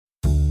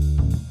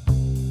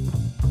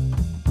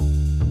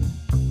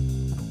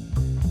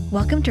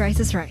Welcome to Rice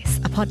is Rice,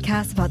 a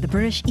podcast about the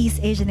British East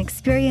Asian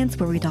experience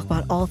where we talk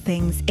about all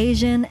things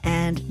Asian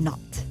and not.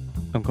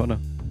 I'm Connor.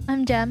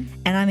 I'm Jem.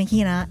 And I'm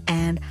Akina,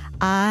 and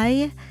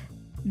I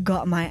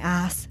got my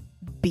ass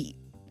beat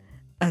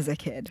as a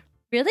kid.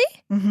 Really?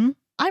 Mm-hmm.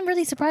 I'm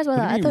really surprised by What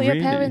that. do I you thought mean, your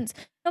really? parents...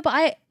 No,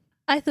 but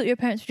I thought your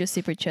parents were just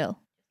super chill.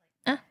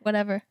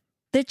 Whatever.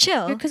 They're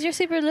chill. Because you're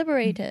super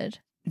liberated.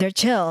 They're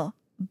chill,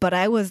 but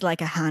I was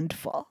like a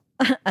handful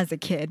as a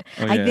kid.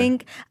 Oh, I yeah.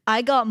 think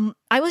I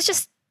was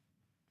just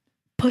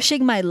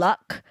pushing my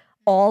luck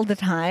all the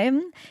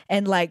time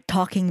and like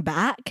talking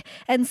back.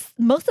 And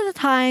most of the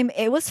time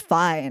it was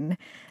fine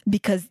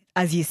because,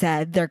 as you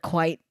said, they're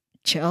quite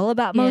chill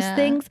about most Yeah.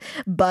 things.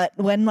 But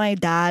when my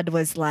dad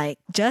was like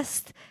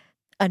just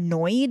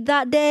annoyed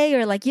that day,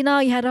 or like, you know,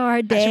 you had a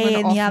hard Actually day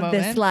went and you off have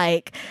this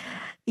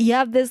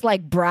moment.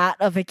 like, brat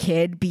of a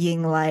kid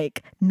being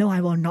like, no,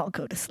 I will not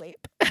go to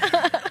sleep.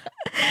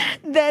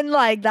 Then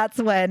like that's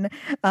when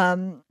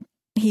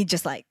he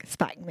just like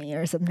spanked me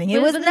or something. But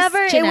It was was this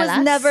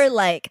never chinelas?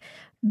 like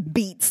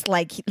beats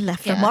like he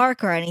left a Yeah.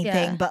 mark or anything,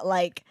 Yeah. but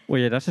like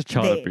Well, yeah, that's just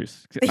child They-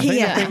 abuse. I think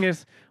Yeah. the thing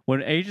is,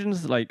 when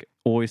Asians like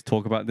always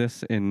talk about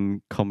this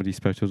in comedy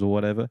specials or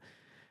whatever,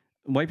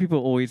 white people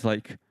are always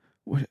like,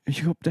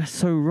 "That's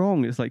so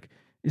wrong." It's like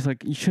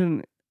you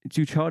shouldn't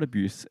do child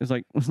abuse. It's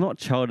like it's not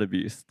child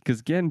abuse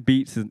because getting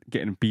beats and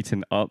getting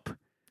beaten up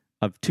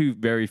are two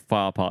very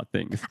far apart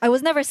things. I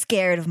was never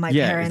scared of my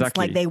Yeah, parents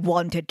exactly. like they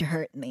wanted to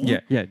hurt me.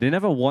 Yeah. They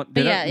never want.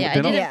 But yeah, I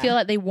didn't Yeah. feel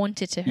like they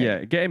wanted to hurt.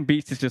 Yeah, getting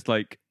beats is just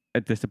like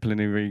a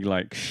disciplinary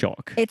like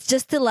shock. It's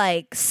just to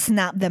like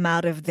snap them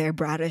out of their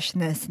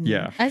brattishness. And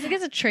Yeah. I think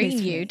it's to train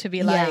basically- you to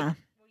be like, Yeah.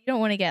 you don't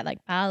want to get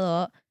like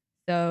palot,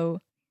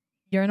 so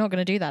you're not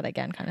going to do that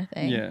again kind of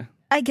thing. Yeah.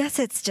 I guess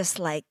it's just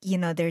like, you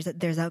know, there's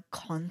a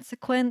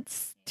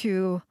consequence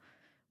to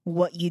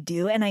what you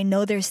do. And I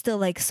know there's still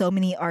like so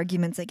many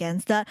arguments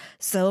against that.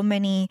 So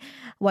many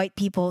white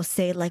people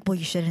say like, well,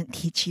 you shouldn't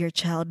teach your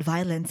child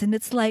violence. And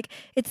it's like,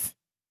 it's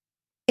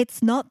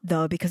not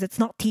though, because it's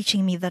not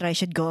teaching me that I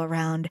should go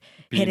around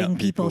Beating hitting up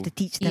people to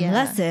teach them Yeah.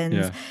 lessons.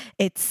 Yeah.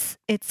 It's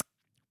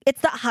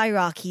that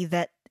hierarchy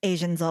that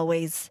Asians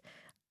always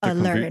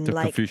learn. The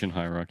Like Confucian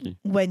hierarchy.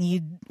 when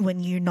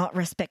you're not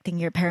respecting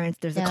your parents,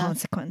 there's a Yeah.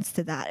 consequence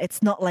to that.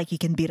 It's not like you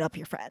can beat up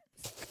your friends.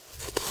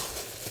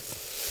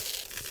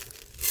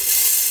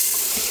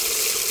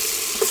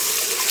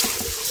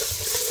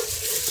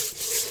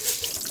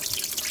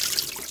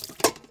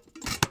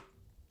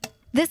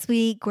 This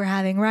week we're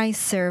having rice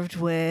served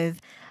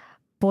with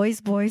boys.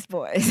 No,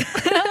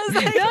 you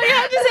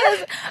have to say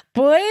this.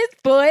 Boys.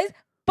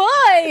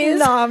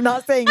 No, I'm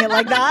not saying it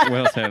like that.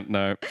 Well said.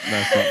 No,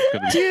 that's not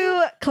good.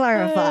 To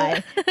clarify,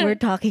 we're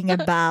talking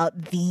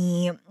about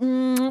the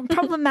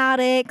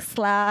problematic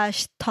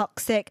 /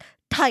 toxic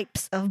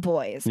types of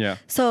boys. Yeah.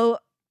 So,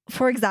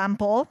 for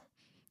example,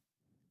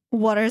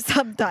 what are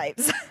some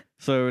types?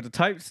 So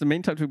the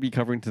main types we'll be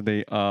covering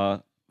today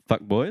are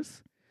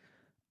fuckboys,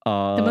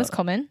 The most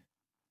common.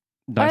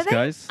 nice Are they?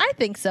 guys, I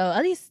think so.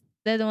 At least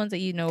they're the ones that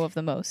you know of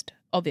the most.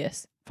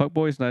 Obvious.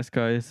 fuckboys, nice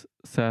guys,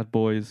 sad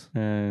boys,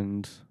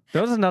 and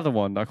there was another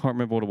one. I can't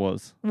remember what it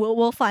was.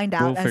 We'll find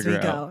out We'll as we figure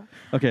it go. out.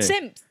 Okay,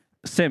 Simps.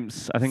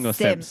 Simps. I think it was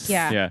Simps, Simps.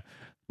 yeah. Yeah.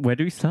 Where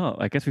do we start?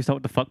 I guess we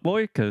start with the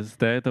fuckboy because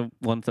they're the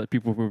ones that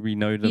people probably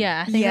know.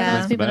 Yeah, I think Yeah. they're the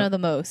ones people About. know the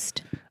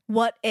most.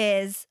 What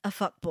is a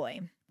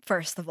fuckboy,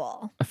 first of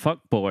all? A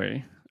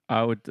fuckboy,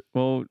 I would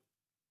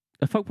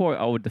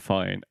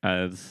define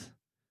as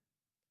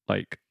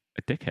like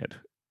a dickhead.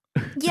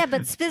 Yeah,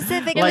 but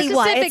specifically Like-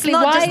 what? It's Specifically,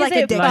 not why just is like a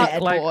it dickhead.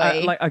 fuck-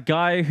 like a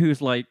guy who's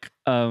like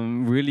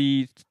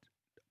really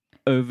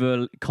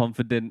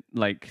overconfident,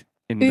 like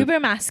in the Uber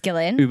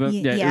masculine. uber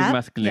Yeah, uber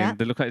masculine. yeah.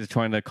 They look like they're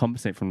trying to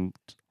compensate from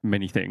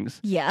many things.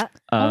 Yeah.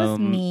 That was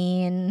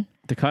mean.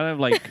 They kind of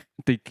like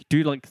they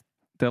like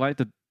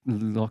the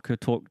locker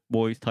talk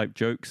boys type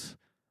jokes.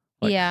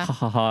 Like, Yeah. ha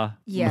ha ha.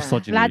 Yeah.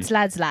 Misogyny. Lads.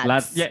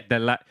 Yeah,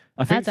 they're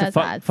I think Lads, the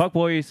lads. fuck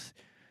boys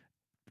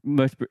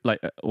most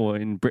or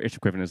in British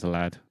equivalent is a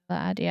lad.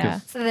 Lad, yeah.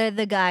 So they're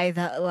the guy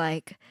that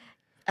like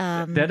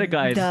They're the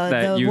guys that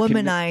the you can-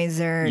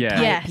 womanizer Yeah.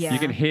 type. Yes. Yeah. You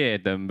can hear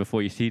them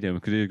before you see them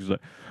because they're just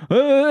like,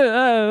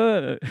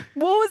 What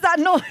was that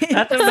noise?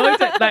 that's the noise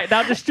like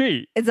down the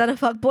street. Is that a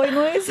fuckboy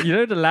noise? You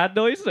know the lad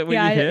noise that when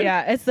Yeah, you hear?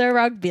 yeah. It's the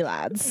rugby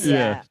lads.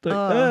 Yeah. It's like,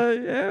 Oh.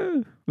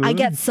 yeah. I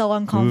get so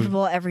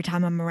uncomfortable every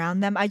time I'm around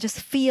them. I just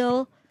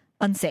feel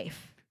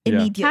unsafe Yeah.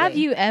 immediately. Have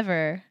you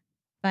ever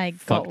like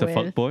fucked got a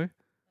with? fuck boy.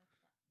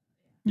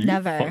 You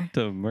Never. fucked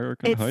an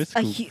American high It's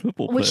a school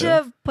football we should player.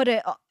 have put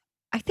it.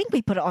 I think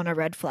we put it on our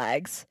red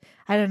flags.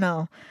 I don't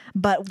know,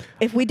 but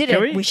if we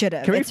didn't, we should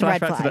have. Can we It's a red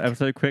flash back to flag. the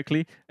episode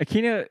quickly?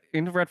 Akina,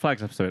 in the red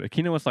flags episode,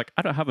 Akina was like,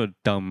 I don't have a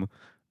dumb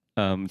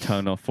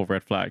turn off for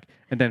red flag.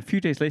 And then a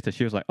few days later,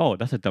 she was like, oh,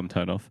 that's a dumb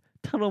turn off.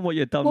 Tell them what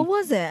your dumb... What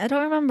was it? I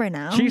don't remember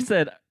now. She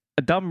said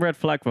a dumb red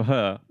flag for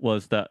her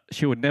was that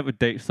she would never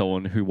date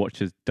someone who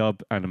watches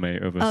dub anime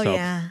over Oh subs.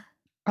 yeah,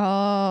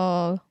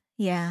 Oh,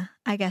 yeah.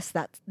 I guess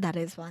that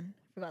is one.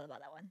 Forgot about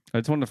that one. I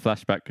just wanted to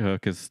flashback her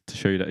because to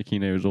show you that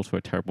Akina is also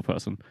a terrible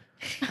person.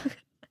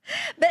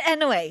 But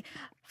anyway,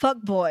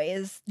 fuck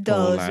boys,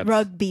 those lads.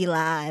 rugby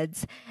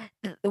lads,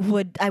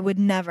 I would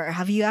never.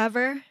 Have you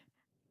ever?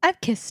 I've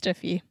kissed a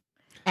few.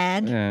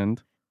 And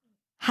And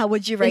how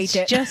would you rate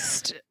it?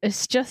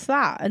 It's just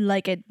that, and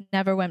like it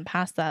never went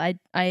past that.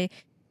 I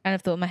kind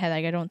of thought in my head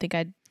like I don't think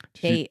I'd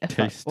did you date a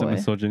taste the fuckboy.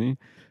 misogyny?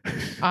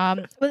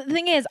 But the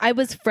thing is, I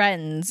was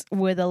friends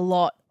with a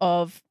lot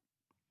of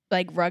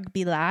like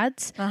rugby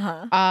lads.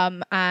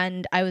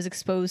 And I was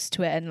exposed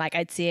to it, and like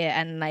I'd see it,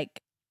 and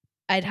like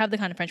I'd have the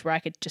kind of friendship where I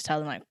could just tell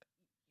them like,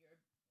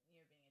 you're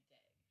being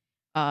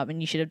a dick,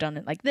 and you should have done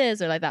it like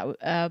this or like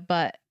that.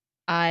 But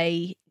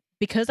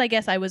because I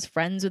guess I was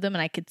friends with them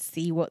and I could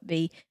see what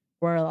they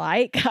were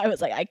like, I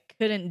was like, I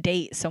couldn't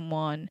date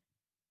someone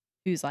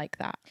who's like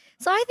that.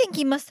 So I think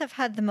you must have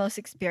had the most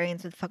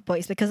experience with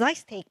fuckboys because I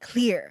stay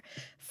clear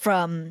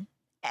from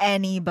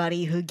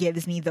anybody who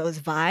gives me those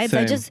vibes. I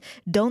Same. just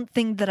don't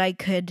think that I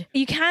could.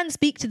 You can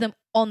speak to them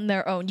on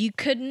their own. You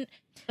couldn't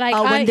like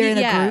When they're in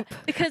a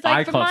group. because I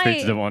like from can't my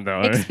speak to them on their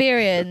own.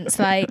 experience,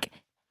 like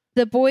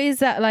the boys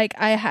that like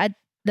I had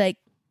like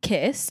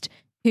kissed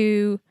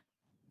who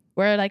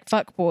were like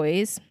fuck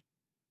boys,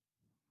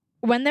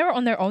 when they were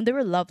on their own, they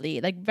were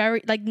lovely, like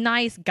very like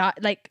nice guy.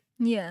 Like,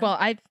 Yeah. well,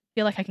 I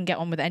feel like I can get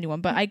on with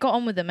anyone, but I got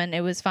on with them and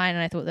it was fine.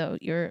 And I thought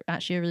that you're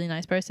actually a really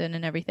nice person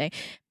and everything.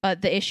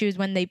 But the issue is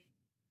when they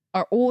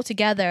are all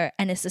together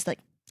and it's this like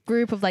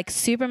group of like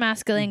super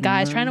masculine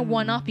guys trying to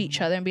one up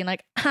each other and being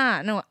like,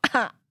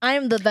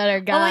 I'm the better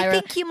guy. I or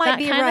think you might that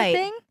be kind of right.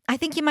 thing. I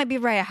think you might be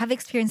right. I have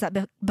experienced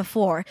that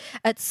before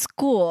at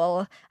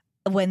school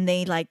when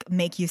they like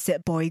make you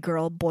sit boy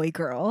girl.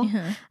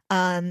 Mhm.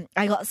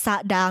 I got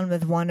sat down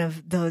with one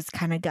of those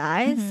kind of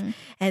guys, Mhm.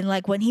 and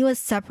like when he was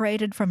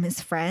separated from his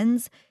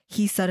friends,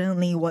 he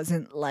suddenly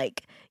wasn't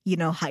like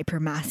hyper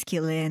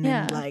masculine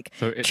Yeah. and like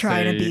So it's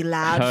trying to a be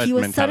loud. herd He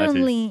was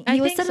mentality. I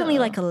he was think suddenly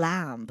so. like a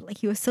lamb. Like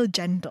he was so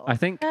gentle. I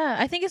think Yeah,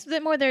 I think it's a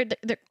bit more they're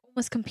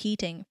almost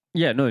competing.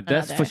 yeah, no,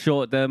 that's for Another.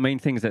 sure. The main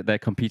thing is that they're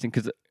competing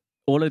because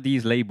all of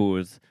these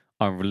labels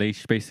are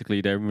basically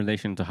they're in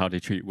relation to how they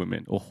treat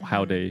women or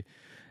how they,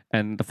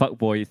 and the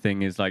fuckboy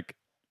thing is like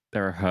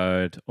they're a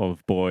herd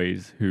of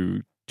boys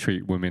who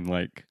treat women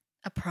like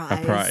a prize.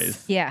 a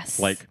prize. Yes.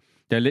 Like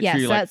they're yes,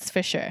 literally like that's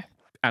for sure.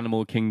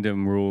 animal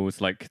kingdom rules.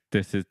 Like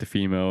this is the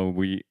female.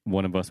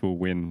 One of us will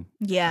win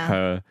Yeah,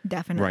 her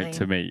definitely. right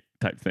to mate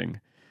type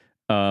thing.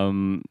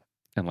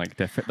 And like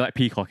they're like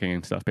peacocking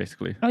and stuff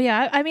basically. Oh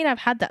yeah, I mean I've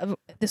had that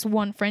this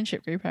one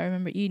friendship group. I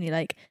remember at uni,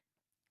 like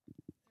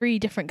 3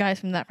 different guys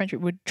from that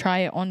friendship would try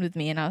it on with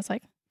me, and I was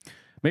like,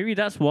 Maybe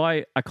that's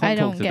why I can't I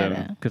talk don't to get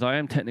them it. because I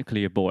am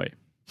technically a boy.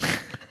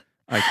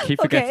 I keep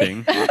Okay.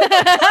 forgetting.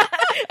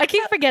 I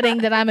keep forgetting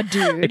that I'm a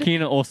dude.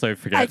 Akina also I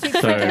forgets, keep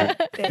so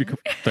forgetting.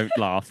 don't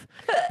laugh.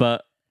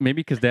 But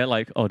maybe because they're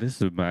like, oh, this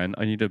is a man.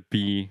 I need to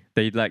be.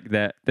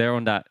 They're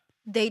on that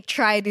They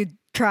try to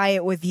try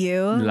it with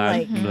you,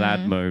 lad, Mhm.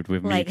 lad mode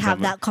with me. like 'cause have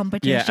I'm that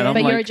competition. Yeah, and I'm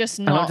But like, you're just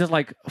and I'm not. just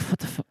like, what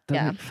the fuck?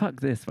 Yeah.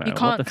 Fuck this, man. You What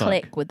can't the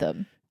click Fuck? with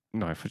them.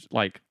 No,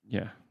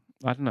 yeah.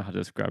 I don't know how to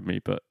describe me,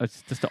 but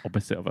it's just the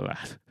opposite of a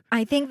lad.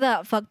 I think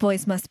that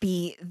fuckboys must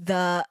be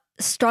the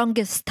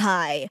strongest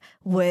tie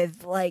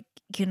with like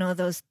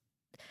those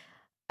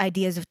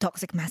ideas of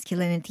toxic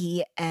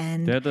masculinity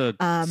and They're the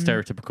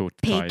stereotypical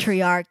ties.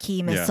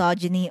 patriarchy,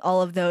 misogyny,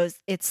 all of those.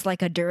 It's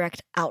like a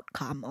direct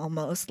outcome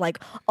almost. Like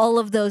all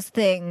of those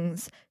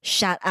things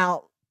shout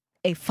out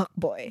a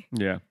fuckboy.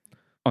 Yeah.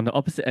 On the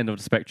opposite end of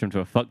the spectrum to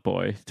a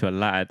fuckboy, to a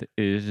lad,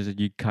 is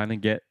you kind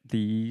of get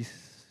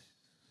these.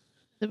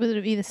 Would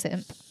it be the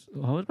simp?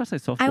 I was about to say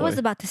soft boy. I was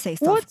about to say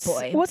soft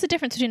boy. What's the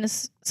difference between a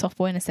soft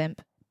boy and a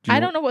simp? Do you I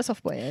want- don't know what a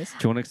soft boy is. Do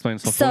you want to explain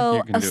soft boy? So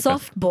You can a do it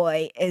soft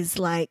boy is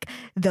like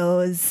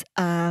those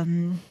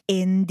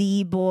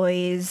indie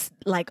boys,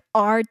 like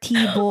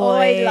arty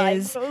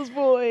boys, those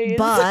boys.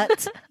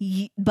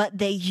 but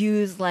they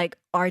use like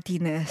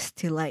artiness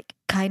to like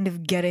kind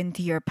of get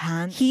into your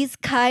pants. He's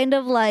kind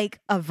of like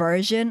a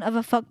version of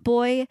a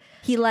fuckboy.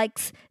 He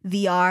likes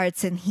the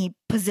arts and he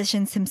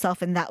positions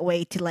himself in that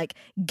way to like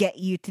get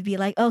you to be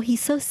like, oh,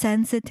 he's so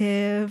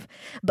sensitive.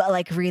 But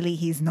like really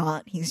he's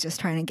not. He's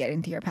just trying to get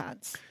into your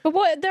pants. But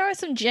what? There are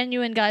some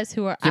genuine guys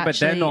who are Yeah, but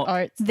they're actually not-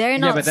 arts. They're yeah,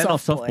 not but they're not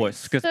soft boys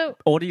boys. because So,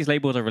 all these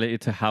labels are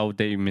related to how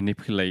they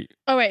manipulate.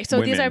 oh right,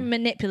 so these are women.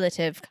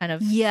 manipulative kind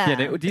of. Yeah.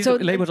 Yeah, these So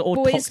labels are all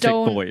boys toxic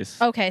don't- boys.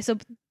 Okay, so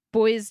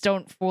boys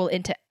don't fall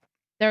into.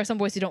 There are some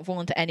boys who don't fall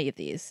into any of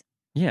these.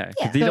 Yeah, 'cause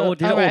Yeah. these are So- all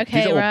these oh, are all right, these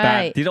are all okay, bad.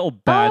 right. These are all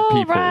bad oh,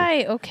 people.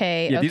 right.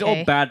 Okay. Yeah, okay. these are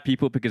all bad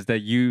people because they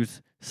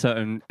use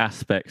certain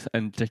aspects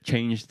and to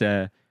change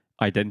their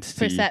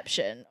identity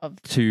perception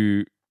of.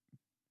 to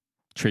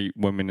treat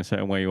women a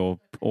certain way or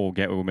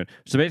get women.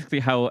 So basically,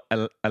 how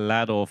a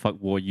lad or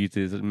fuckboy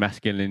uses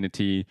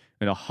masculinity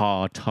in a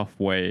hard, tough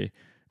way,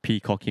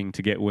 peacocking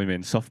to get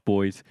women. Soft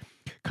boys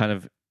kind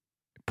of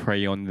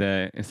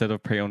instead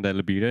of prey on their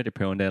libido, they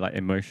prey on their like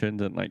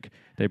emotions and like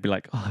they'd be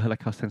like, oh, I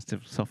like how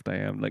sensitive, soft I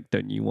am. Like,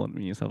 don't you want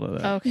me and stuff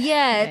like that. Okay.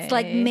 Yeah, it's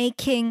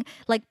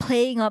like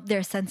playing up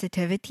their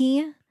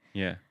sensitivity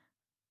Yeah,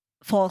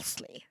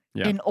 falsely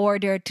Yeah. in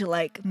order to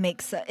like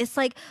make it's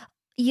like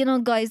you know,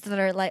 guys that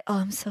are like, oh,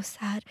 I'm so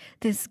sad.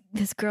 This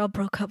girl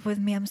broke up with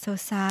me. I'm so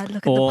sad. Look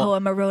at the Or-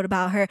 poem I wrote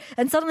about her.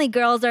 And suddenly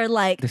girls are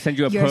like, They send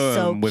you a you're poem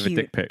so with cute.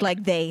 a dick pic. Like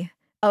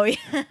oh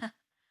yeah,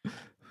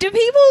 Do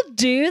people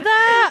do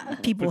that?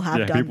 people have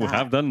yeah, done people that.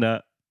 have done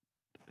that.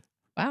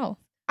 Wow.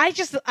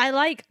 I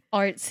like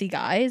artsy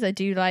guys. I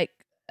do like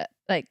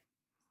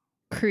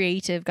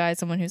creative guys,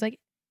 someone who's like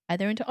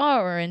either into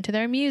art or into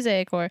their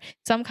music or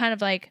some kind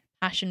of like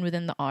passion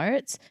within the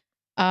arts.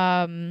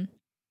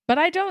 But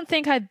I don't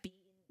think I've been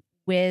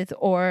with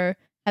or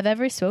have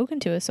ever spoken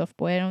to a soft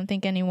boy. I don't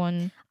think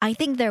anyone I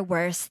think they're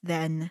worse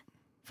than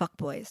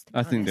fuckboys. to be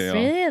I think they honest.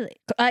 are. really.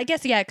 I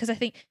guess yeah, because I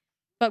think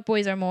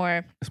fuckboys are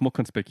more. It's more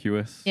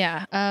conspicuous.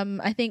 Yeah.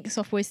 I think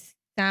soft boys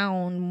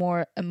sound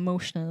more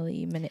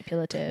emotionally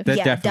manipulative. They're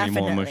Yeah, definitely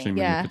more definitely.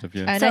 emotionally Yeah. manipulative.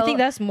 Yeah. And I So- think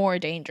that's more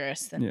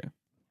dangerous than Yeah.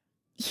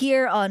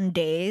 Here on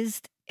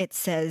Dazed, it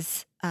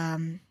says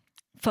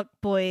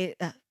fuckboys.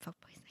 I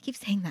keep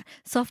saying that.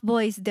 Soft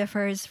boys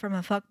differs from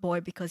a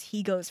fuckboy because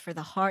he goes for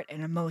the heart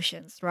and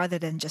emotions rather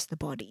than just the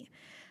body.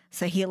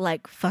 So he'll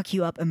like fuck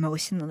you up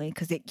emotionally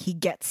because he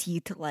gets you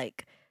to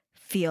like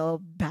feel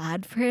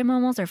bad for him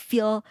almost or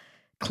feel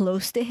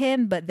close to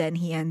him, but then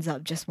he ends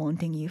up just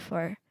wanting you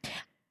for.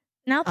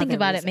 Now think other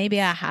about it, maybe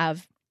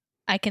reasons.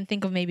 I can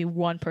think of maybe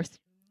one person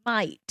who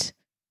might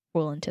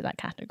fall into that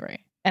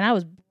category. And I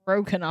was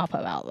broken up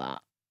about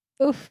that.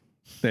 Oof.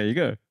 There you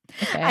go.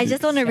 Okay. I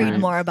just want to read Sad.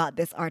 more about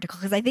this article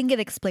because I think it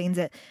explains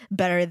it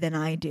better than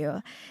I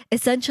do.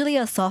 Essentially,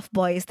 a soft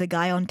boy is the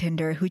guy on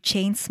Tinder who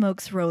chain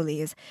smokes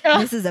rollies.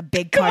 This is a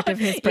big part of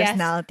his Yes.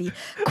 personality.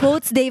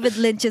 Quotes David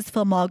Lynch's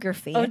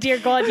filmography. Oh dear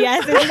God,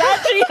 yes. It's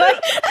actually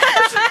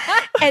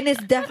like And is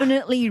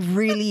definitely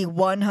really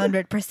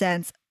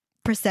 100%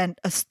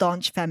 a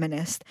staunch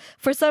feminist.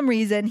 For some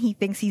reason, he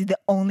thinks he's the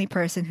only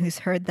person who's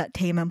heard that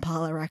Tame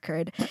Impala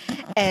record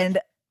and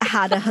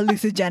had a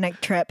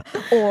hallucinogenic trip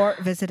or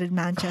visited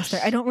Manchester.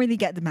 I don't really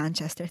get the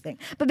Manchester thing,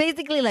 but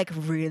basically like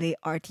really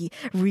arty,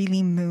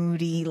 really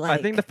moody. Like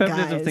I think the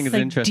feminism guys. thing is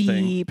like interesting.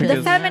 deep. The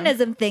because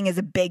feminism thing is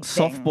a big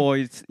soft thing.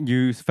 boys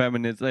use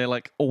feminism. They're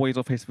like always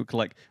on Facebook,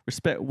 like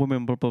respect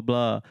women, blah blah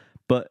blah.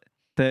 But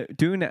they're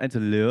doing it as a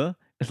lure.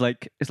 It's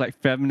like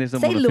feminism.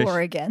 Say on a lure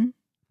fish. again.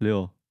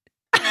 Lure.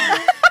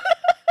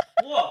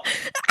 What?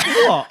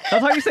 What?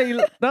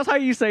 That's how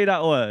you say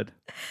that word.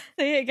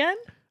 say it again.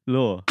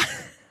 Lure.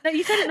 No,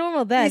 you said it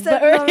normal then. You said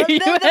but normal. you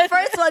the went-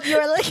 first one you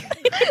were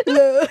like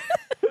lure.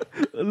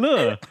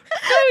 Lure.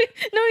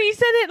 no, you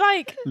said it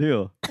like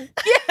Lure.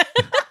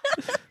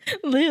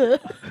 Lil.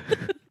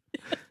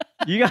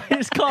 You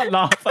guys can't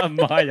laugh at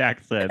my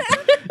accent.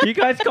 You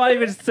guys can't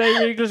even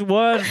say English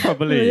words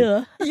properly.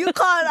 Lil. You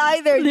can't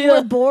either. You Lure.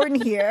 were born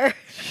here.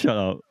 Shut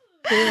up.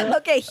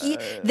 Okay,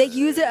 they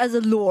use it as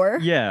a lure.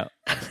 Yeah.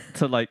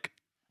 To like,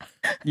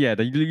 yeah,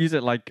 they use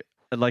it like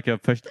a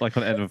fish, like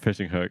on the end of a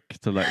fishing hook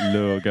to like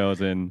lure girls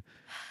in,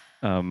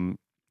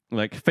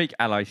 like fake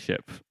allyship.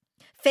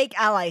 Fake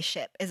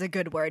allyship is a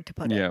good word to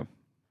put it. Yeah,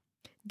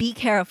 Be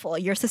careful.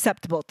 You're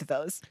susceptible to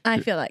those. I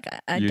feel like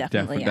I You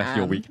definitely that's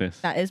your am. weakness.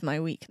 That is my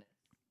weakness.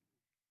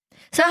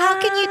 So how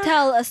can you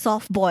tell a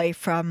soft boy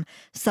from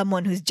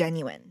someone who's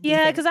genuine? do you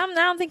Yeah, think? because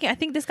I'm thinking. I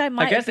think this guy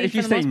might I guess have been if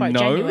you for the say most part no,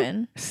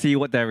 genuine. see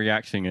what their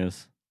reaction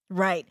is.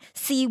 right.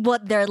 See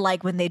what they're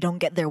like when they don't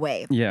get their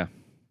way. Yeah,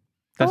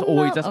 that's Oh,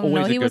 always no. that's Oh, always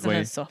no, he a good wasn't way.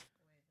 as soft.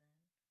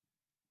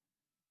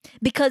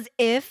 Because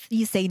if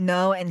you say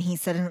no and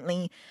he's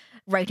suddenly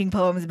writing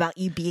poems about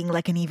you being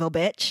like an evil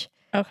bitch,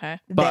 Okay.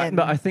 then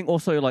But I think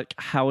also like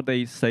how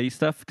they say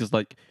stuff, because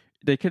like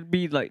they could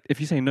be like, if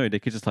you say no, they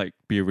could just like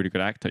be a really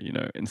good actor, you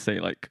know, and say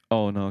like,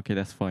 oh no, okay,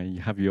 that's fine,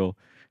 you have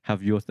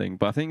your thing.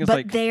 But I think it's but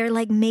like they're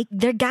like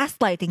they're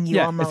gaslighting you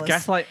yeah, almost. it's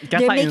gaslighting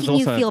They're is making you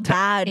also feel a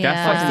bad. Yeah.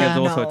 gaslighting for is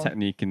saying also no. a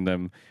technique in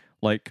them.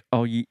 Like,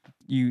 oh, you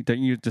don't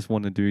you just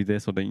want to do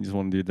this or don't you just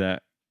want to do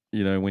that?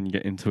 You know, when you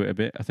get into it a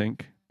bit, I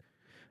think.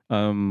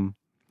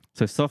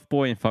 So soft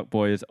boy and fuck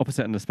boy is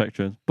opposite end of the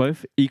spectrum,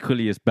 both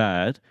equally as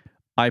bad.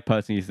 I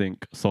personally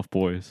think soft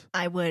boys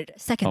I would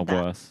second are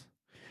that. worse.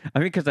 I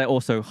think because they're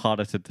also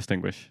harder to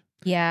distinguish.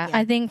 Yeah, Yeah.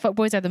 I think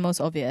fuckboys are the most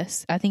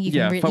obvious. I think you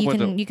Yeah, can you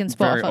fuckboys can are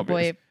spot very a fuckboy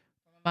obvious.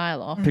 from a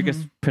mile off. Because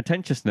Mhm.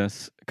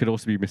 pretentiousness could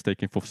also be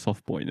mistaken for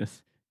soft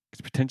boyness.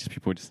 Because pretentious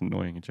people are just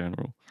annoying in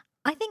general.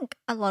 I think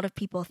a lot of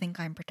people think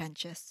I'm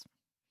pretentious.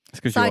 It's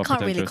because So you I are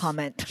can't really pretentious.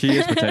 comment. She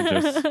is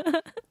pretentious.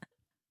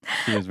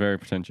 She is very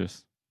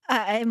pretentious.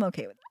 I'm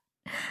okay with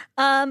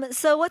that.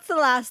 So what's the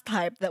last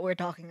type that we're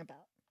talking about?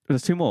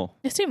 There's two more.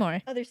 There's two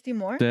more. Oh, there's two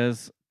more?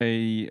 There's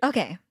a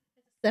Okay.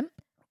 Simp?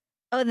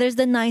 Oh, there's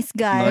the nice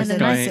guy. nice and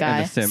and a guy nice guy.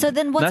 and a simp. So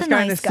then what's nice a guy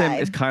and nice a simp guy?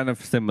 is kind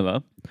of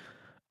similar.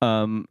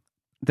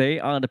 They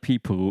are the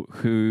people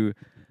who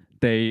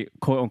they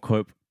quote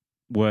unquote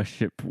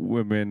worship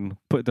women,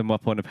 put them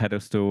up on a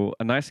pedestal.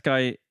 A nice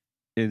guy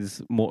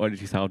is more early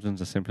 2000s,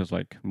 a simp is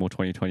like more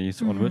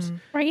 2020s onwards. Mhm.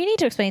 Right, you need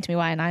to explain to me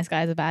why a nice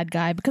guy is a bad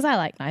guy because I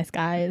like nice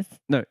guys.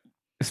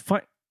 It's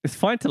fine. It's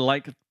fine to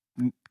like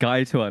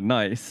guys who are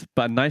nice,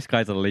 but a nice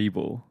guy's a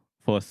label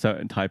for a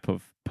certain type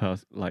of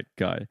like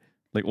guy.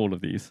 Like all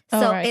of these.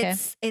 Oh, So right, okay.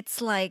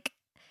 it's like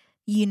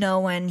you know,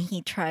 when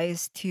he tries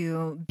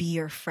to be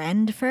your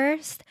friend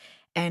first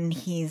and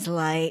he's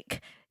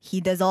like, he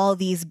does all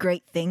these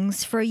great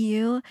things for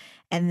you.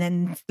 And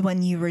then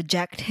when you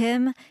reject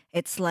him,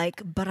 it's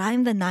like, but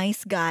I'm the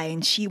nice guy.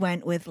 And she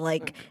went with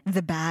like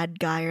the bad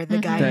guy or the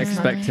guy. They're who's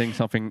not- expecting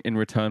something in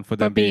return for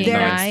them being being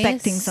They're nice.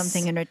 expecting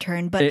something in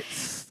return. But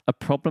It's a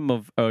problem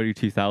of early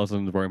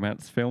 2000s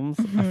romance films,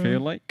 I feel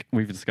like.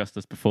 We've discussed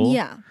this before.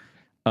 yeah.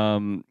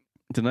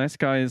 The nice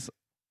guys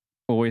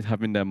always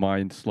have in their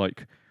minds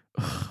like,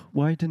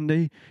 why didn't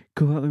they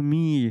go out with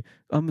me?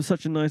 I'm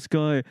such a nice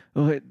guy.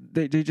 Oh,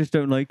 they just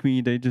don't like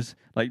me. They just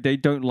like they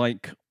don't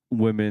like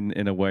women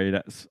in a way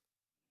that's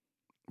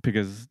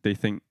because they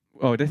think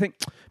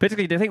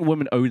basically they think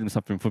women owe them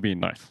something for being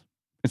nice.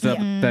 Instead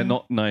of they're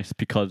not nice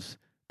because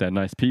they're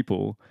nice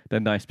people. They're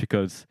nice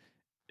because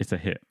it's a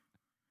hit.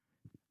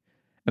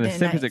 And the They're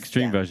simp is nice,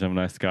 extreme yeah. version of a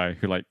nice guy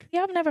who like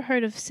Yeah, I've never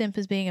heard of simp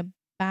as being a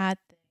bad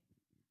thing.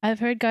 I've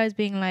heard guys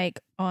being like,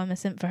 "Oh, I'm a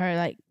simp for her,"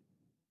 like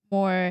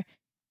more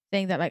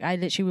saying that like I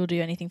literally will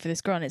do anything for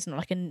this girl, and it's not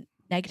like a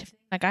negative thing.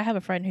 Like I have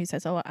a friend who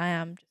says, "Oh, I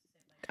am,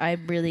 I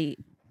really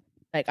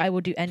like I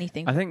will do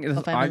anything." I think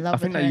if I'm in love I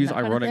think with her they and use that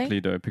kind of thing. ironically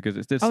though because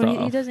it did Oh, start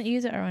he off, doesn't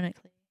use it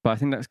ironically. but I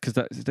think that's because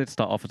it did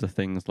start off as the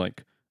things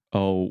like,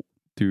 oh,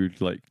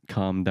 dude, like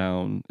calm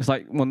down. It's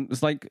like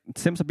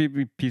simps are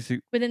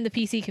PC. Within the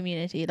PC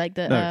community, like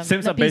the No,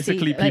 simps not are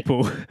basically PC, like,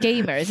 people.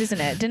 gamers,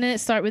 isn't it? Didn't it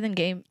start within It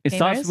gamers?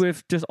 starts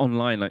with just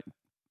online, like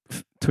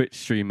Twitch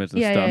streamers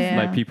and Yeah, stuff, yeah,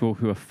 yeah. like people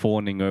who are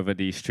fawning over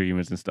these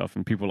streamers and stuff,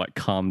 and people like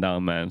calm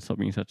down, man, stop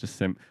being such a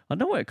simp. I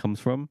know where it comes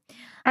from.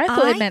 I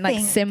thought I it meant like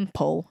think-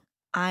 simple.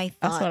 I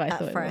That's thought what I at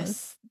thought it first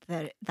was.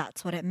 that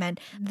that's what it meant.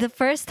 The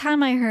first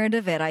time I heard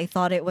of it, I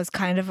thought it was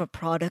kind of a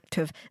product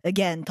of,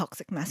 again,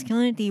 toxic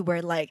masculinity,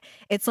 where like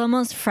it's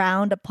almost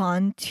frowned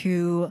upon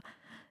to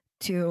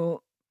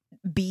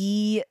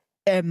be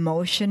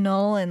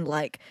emotional and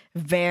like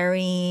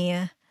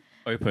very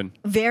Open.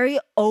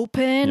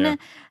 open Yeah.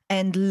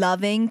 and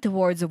loving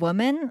towards a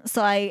woman.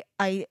 So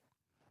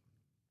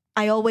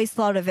I always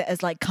thought of it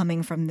as like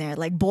coming from there,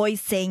 like boys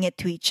saying it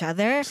to each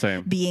other,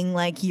 Same. being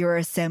like, "You're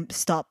a simp,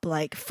 stop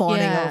like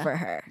fawning Yeah. over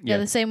her." Yeah,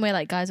 the same way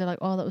like guys are like,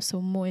 "Oh, that was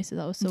so moist.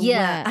 That was so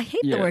yeah, wet." I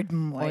hate Yeah. the word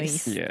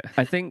moist. Yeah,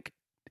 I think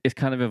it's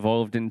kind of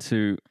evolved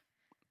into,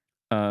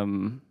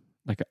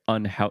 like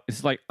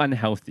It's like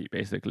unhealthy,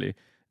 basically.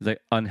 It's like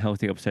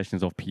unhealthy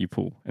obsessions of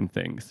people and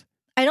things.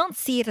 I don't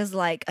see it as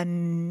like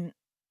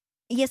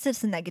yes,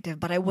 it's a negative,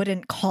 but I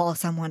wouldn't call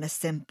someone a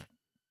simp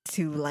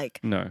to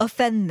like No.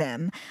 offend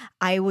them.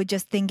 I would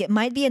just think it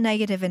might be a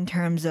negative in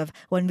terms of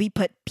when we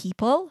put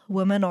people,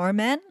 women or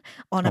men,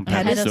 on a On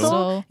pedestal.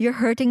 pedestal, you're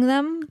hurting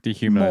them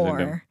Dehumanizing more.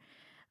 them.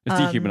 It's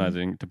Um,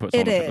 dehumanizing to put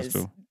It someone on a is.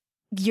 pedestal.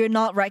 You're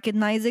not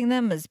recognizing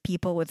them as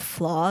people with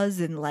flaws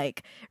and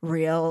like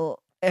real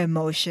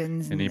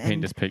emotions And you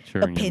paint this picture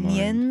in your mind.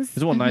 opinions. This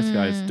is what nice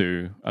guys Mhm.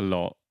 do a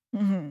lot.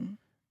 Mhm.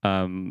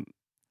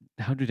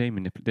 How do they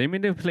manipulate? They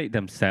manipulate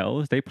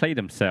themselves. They play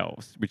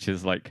themselves, which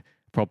is like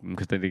a problem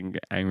because they didn't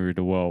get angry with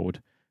the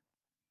world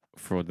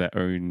for their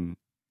own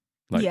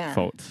like Yeah.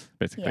 faults,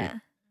 basically. Yeah.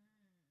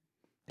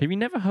 Have you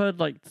never heard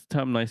like the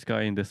term "nice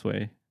guy" in this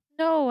way?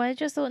 No, I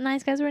just thought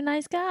nice guys were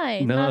nice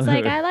guys. And I was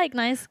like, No. I like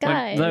nice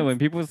guys. When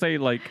people say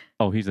like,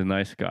 "Oh, he's a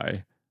nice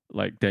guy,"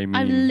 like they mean.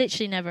 I've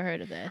literally never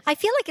heard of this. I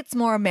feel like it's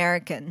more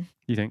American,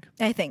 You think?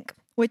 I think,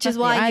 which is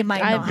Okay, why you I've-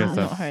 might I've not Guess have.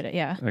 that's- not heard it.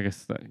 Yeah. I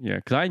guess that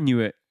because I knew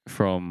it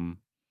from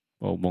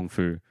Wong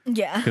Fu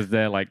Yeah. because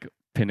their like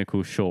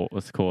pinnacle short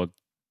was called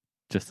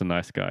 "Just a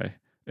Nice Guy,"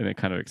 and it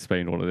kind of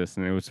explained all of this,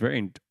 and it was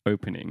very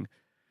opening,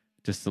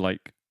 just to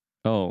like,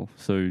 oh,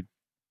 so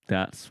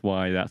that's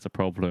why that's a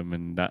problem,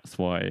 and that's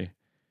why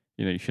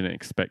you shouldn't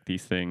expect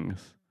these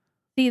things.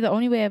 See, the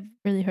only way I've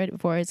really heard it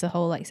before is the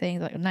whole like saying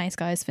like nice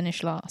guys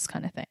finish last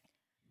kind of thing,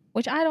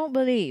 which I don't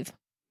believe.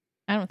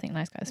 I don't think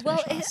nice guys Well,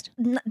 finish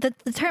last.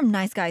 the term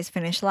 "nice guys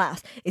finish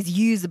last" is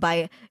used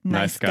by Nice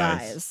nice guys.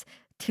 guys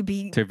to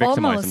be To victimize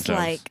almost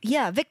themselves.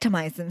 like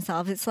victimize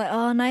themselves. It's like,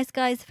 oh, nice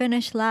guys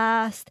finish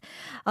last.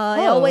 It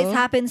always Oh.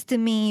 happens to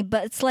me.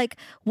 But it's like,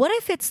 what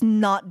if it's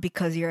not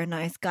because you're a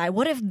nice guy?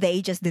 What if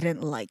they just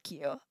didn't like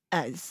you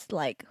as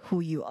like who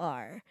you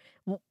are?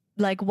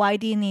 Like, why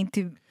do you need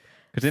to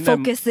Because in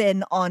focus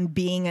in on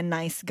being a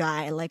nice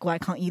guy? Like, why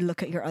can't you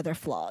look at your other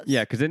flaws?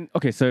 Yeah,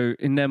 because so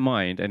in their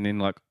mind and in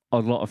like a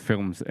lot of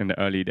films in the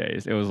early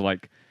days, it was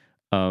like,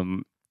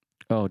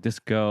 oh, this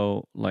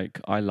girl,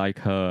 like I like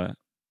her,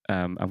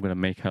 I'm gonna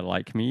make her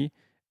like me,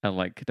 and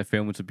like the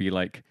films would be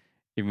like,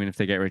 even if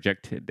they get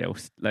rejected, they'll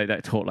like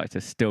that taught like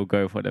to still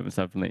go for them and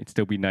stuff, and like,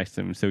 still be nice to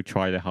them, still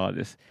try their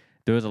hardest.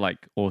 Those are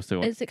like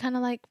also Is it kind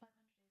of like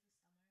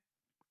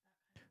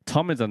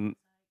Tom is a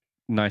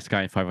nice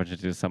guy in 500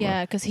 Days of Summer.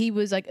 yeah, because he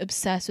was like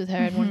obsessed with her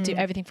and wanted to do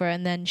Mhm. everything for her,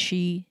 and then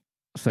she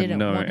Said didn't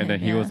no, want and then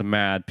him, he yeah. was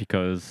mad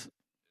because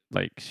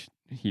like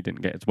he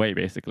didn't get his way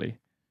basically.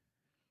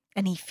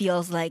 And he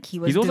feels like he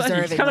was He's also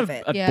deserving he's kind of of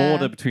it. a Yeah.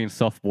 border between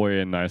soft boy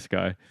and nice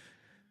guy.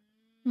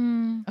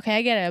 okay,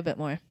 I get it a bit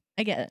more.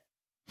 I get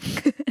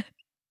it.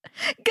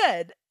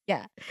 Good.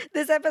 Yeah.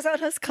 This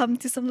episode has come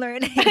to some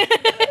learning.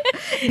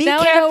 Be Now I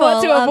know careful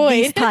what to of avoid.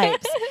 these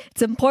types.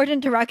 It's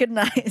important to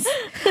recognize.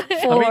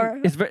 I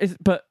mean, it's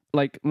but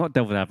like not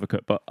devil's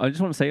advocate, but I just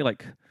want to say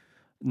like,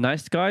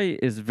 nice guy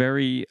is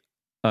very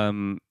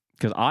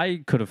because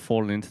I could have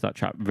fallen into that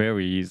trap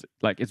very easy.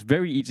 Like it's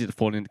very easy to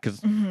fall in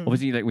because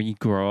obviously like when you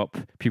grow up,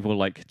 people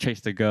like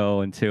chase the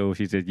girl until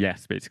she said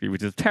yes, basically,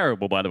 which is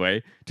terrible, by the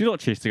way. Do not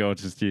chase the girl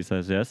until she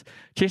says yes.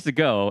 Chase the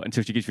girl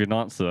until she gives you an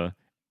answer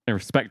and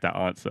respect that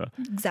answer.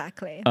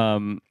 Exactly.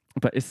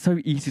 But it's so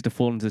easy to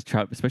fall into this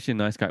trap, especially a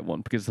nice guy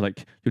one, because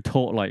like you're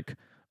taught like,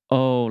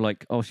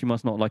 oh, she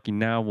must not like you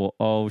now, or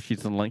oh, she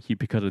doesn't like you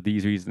because of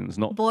these reasons.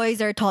 Not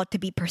Boys are taught to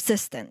be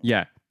persistent.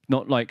 yeah.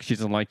 Not like she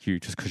doesn't like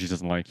you just because she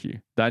doesn't like you.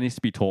 That needs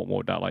to be taught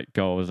more. That like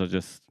girls are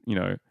just, you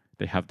know,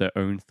 they have their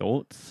own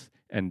thoughts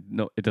and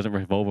it doesn't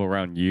revolve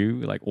around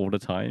you like all the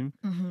time.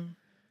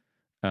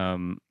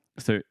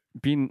 So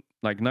being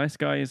like nice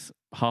guys,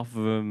 half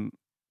of them,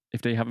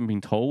 if they haven't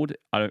been told,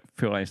 I don't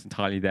feel like it's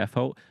entirely their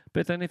fault.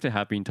 But then if they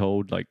have been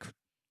told, like,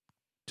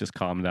 just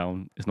calm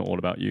down, it's not all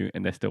about you,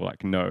 and they're still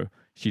like, no,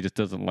 she just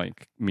doesn't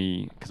like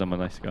me because I'm a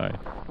nice guy.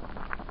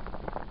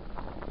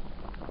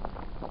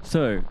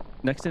 So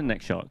next in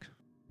Next Shark.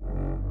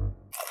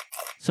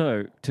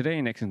 So today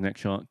in Next in Next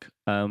Shark,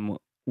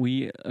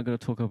 we are going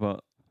to talk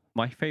about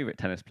my favorite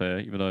tennis player,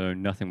 even though I know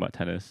nothing about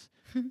tennis,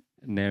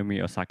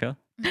 Naomi Osaka.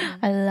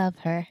 I love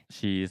her.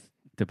 She's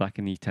the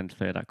Japanese tennis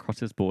player that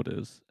crosses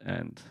borders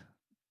and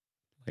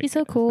She's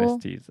so cool.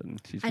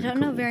 And she's I really don't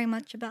know cool. very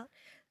much about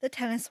the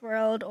tennis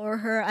world or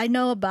her. I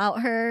know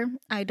about her.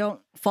 I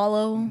don't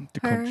follow The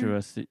her.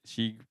 controversy.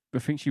 I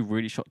think she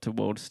really shot to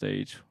world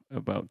stage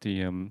about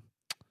the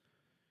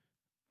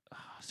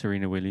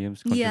Serena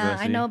Williams controversy. Yeah,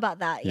 I know about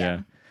that.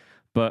 Yeah.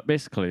 But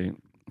basically,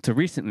 so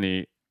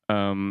recently,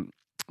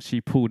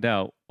 she pulled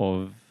out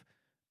of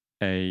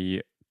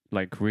a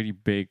like really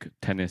big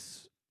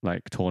tennis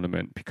like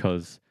tournament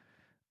because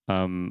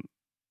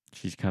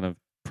she's kind of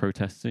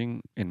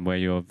protesting in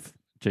way of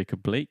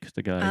Jacob Blake,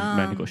 the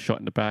man who got shot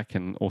in the back,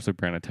 and also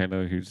Breonna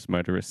Taylor, whose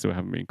murderers still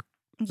haven't been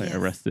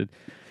arrested.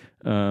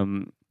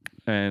 And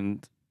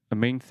the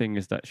main thing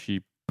is that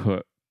she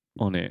put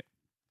on it,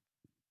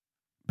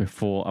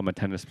 before I'm a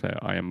tennis player,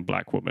 I am a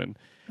black woman.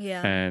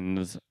 Yeah.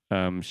 And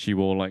she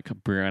wore like a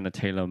Breonna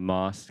Taylor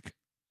mask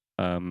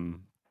to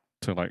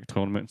like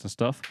tournaments and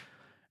stuff.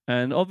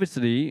 And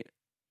obviously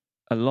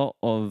a lot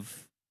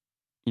of,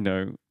 you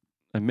know,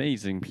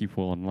 amazing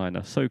people online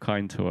are so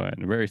kind to her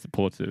and very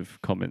supportive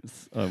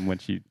comments when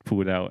she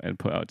pulled out and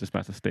put out this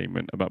massive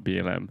statement about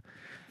BLM.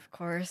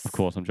 Of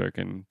course, I'm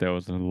joking. There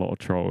was a lot of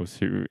trolls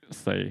who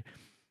say,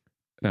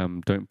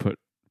 don't put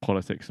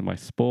politics in my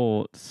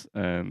sports,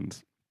 and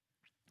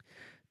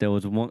there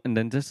was one, and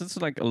then there's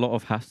just like a lot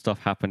of stuff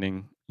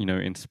happening, you know,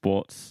 in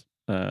sports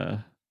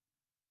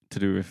to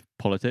do with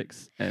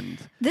politics, and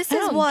this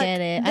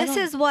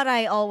is what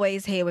I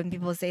always hate when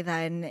people say that,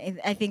 and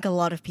I think a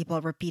lot of people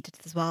repeat it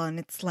as well. And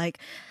it's like,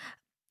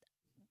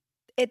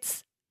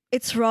 it's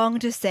wrong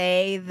to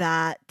say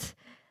that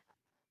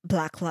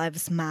Black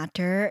Lives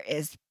Matter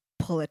is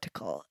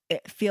political.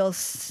 It feels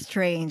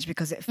strange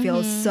because it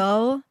feels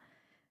so.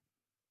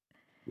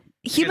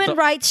 Human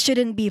rights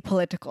shouldn't be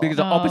political. Because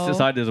the opposite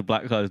side is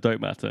Black Lives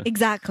Don't Matter.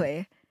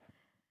 Exactly.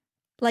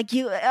 Like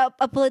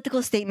a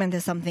political statement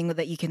is something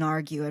that you can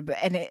argue,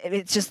 and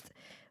it's just,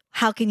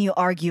 how can you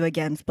argue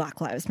against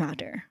Black Lives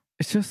Matter?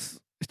 It's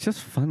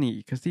just funny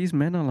because these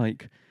men are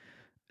like,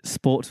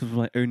 sports was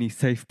like only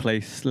safe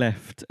place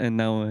left, and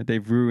now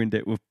they've ruined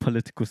it with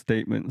political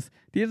statements.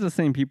 These are the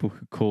same people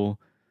who call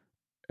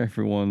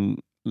everyone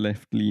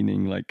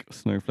left-leaning like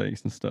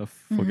snowflakes and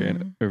stuff for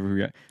getting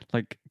overreact.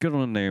 Like, good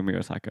on Naomi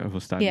Osaka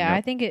for standing up. Yeah,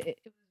 I think it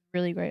was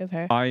really great of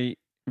her. I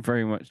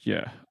very much,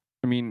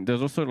 I mean,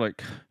 there's also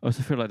like, I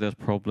also feel like there's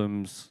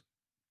problems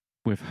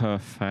with her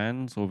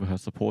fans or with her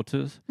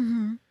supporters.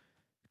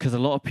 Because a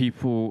lot of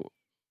people,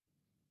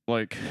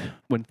 like,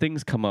 when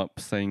things come up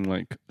saying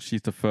like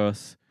she's the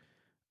first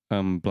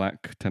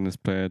black tennis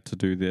player to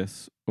do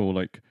this, or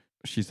like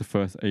she's the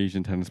first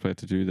Asian tennis player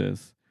to do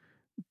this,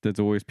 there's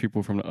always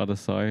people from the other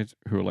side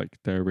who are like,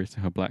 they're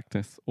erasing her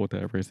blackness or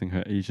they're erasing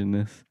her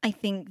Asianness. I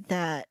think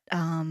that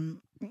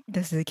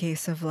this is a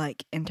case of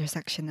like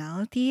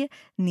intersectionality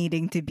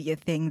needing to be a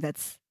thing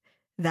that's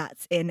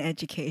in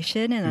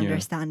education, and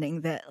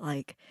understanding that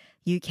like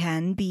you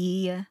can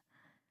be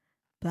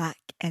black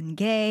and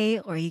gay,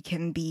 or you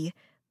can be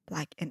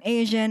black and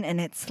Asian,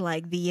 and it's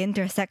like the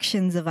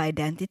intersections of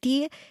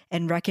identity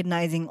and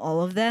recognizing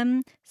all of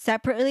them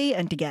separately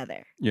and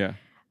together. Yeah.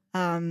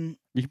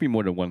 You can be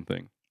more than one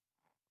thing.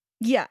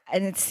 Yeah,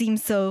 and it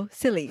seems so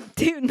silly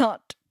to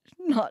not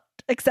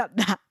accept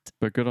that.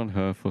 But good on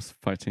her for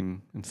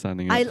fighting and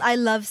standing up. I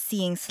love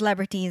seeing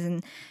celebrities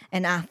and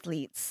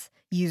athletes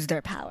use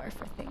their power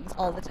for things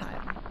all the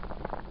time.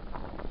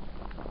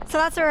 So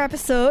that's our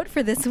episode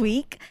for this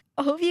week.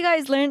 I hope you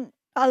guys learned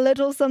a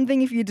little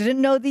something if you didn't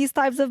know these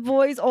types of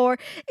boys, or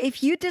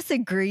if you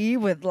disagree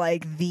with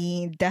like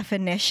the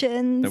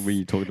definitions That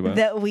we talked about.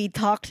 that we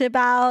talked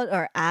about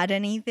or add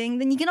anything,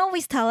 then you can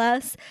always tell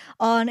us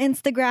on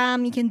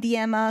Instagram. You can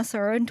DM us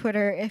or on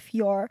Twitter if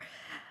you're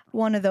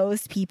one of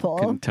those people.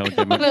 You can tell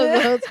Gemma. One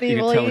of those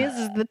people tell-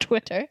 uses the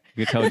Twitter.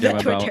 You can tell Gemma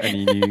about Twitter.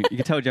 any new. You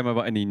can tell Gemma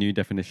about any new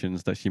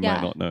definitions that she might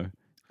Yeah. not know.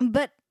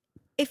 But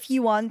if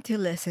you want to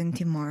listen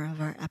to more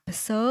of our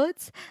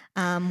episodes,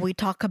 we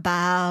talk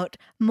about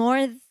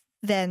more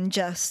than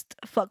just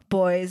fuck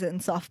boys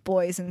and soft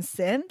boys and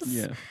simps.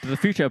 Yeah. There's a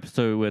future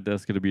episode where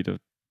there's going to be the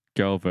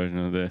girl version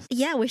of this.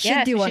 Yeah, we should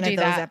Yes, do we one should of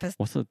do those that. episodes.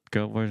 What's a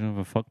girl version of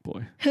a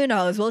fuckboy? Who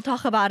knows? We'll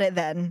talk about it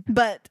then.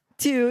 But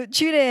to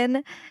tune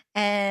in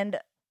and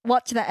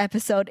watch that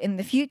episode in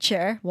the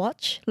future,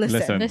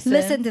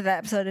 listen to that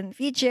episode in the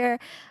future,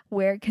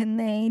 where can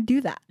they do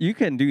that? You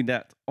can do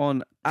that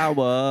on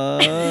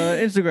our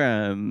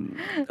Instagram.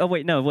 Oh,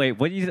 wait.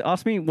 What did you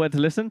ask me? Where to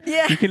listen?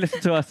 Yeah. You can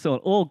listen to us on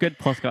all good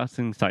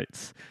podcasting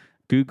sites.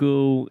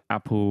 Google,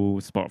 Apple,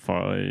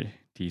 Spotify,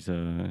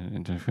 Deezer,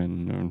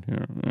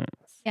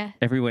 Yeah.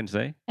 every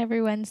Wednesday.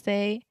 Every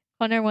Wednesday,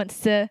 Connor wants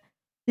to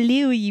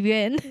lure you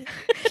in.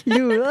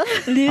 You. I Lure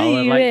would you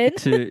in. like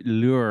to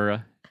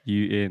lure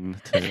you in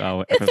to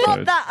our It's episodes.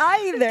 not that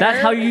either.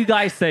 That's how you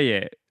guys say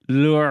it.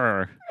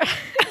 Lure.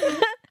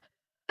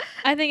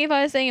 I think if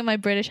I was saying it in my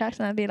British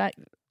accent, I'd be like,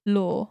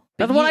 lure.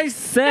 That's But what you- I No,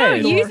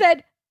 said. you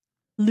said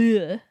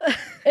lure.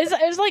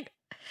 It's like,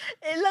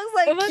 It looks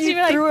like almost you you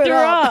like threw it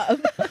up.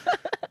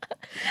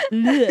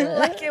 Lure.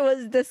 Like it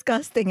was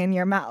disgusting in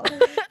your mouth. you,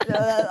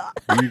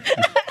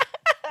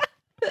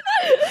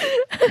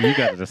 you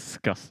guys are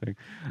disgusting.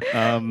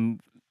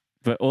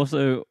 But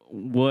also,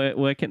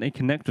 where can they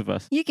connect with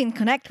us? You can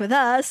connect with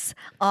us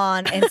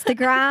on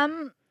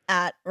Instagram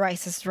at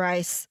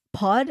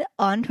RicesRicePod,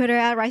 on Twitter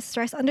at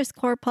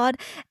RicesRice_pod,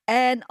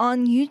 and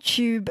on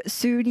YouTube.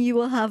 Soon you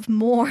will have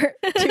more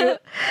to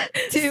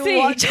See.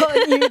 watch on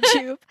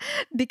YouTube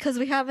because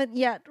we haven't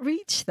yet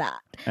reached that.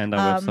 And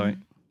our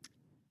website.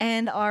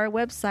 And our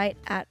website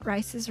at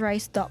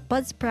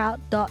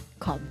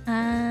ricesrice.buzzsprout.com.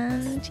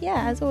 And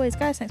yeah, as always,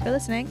 guys, thanks for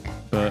listening.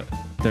 But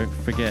don't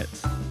forget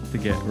to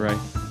get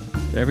rice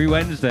every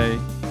Wednesday.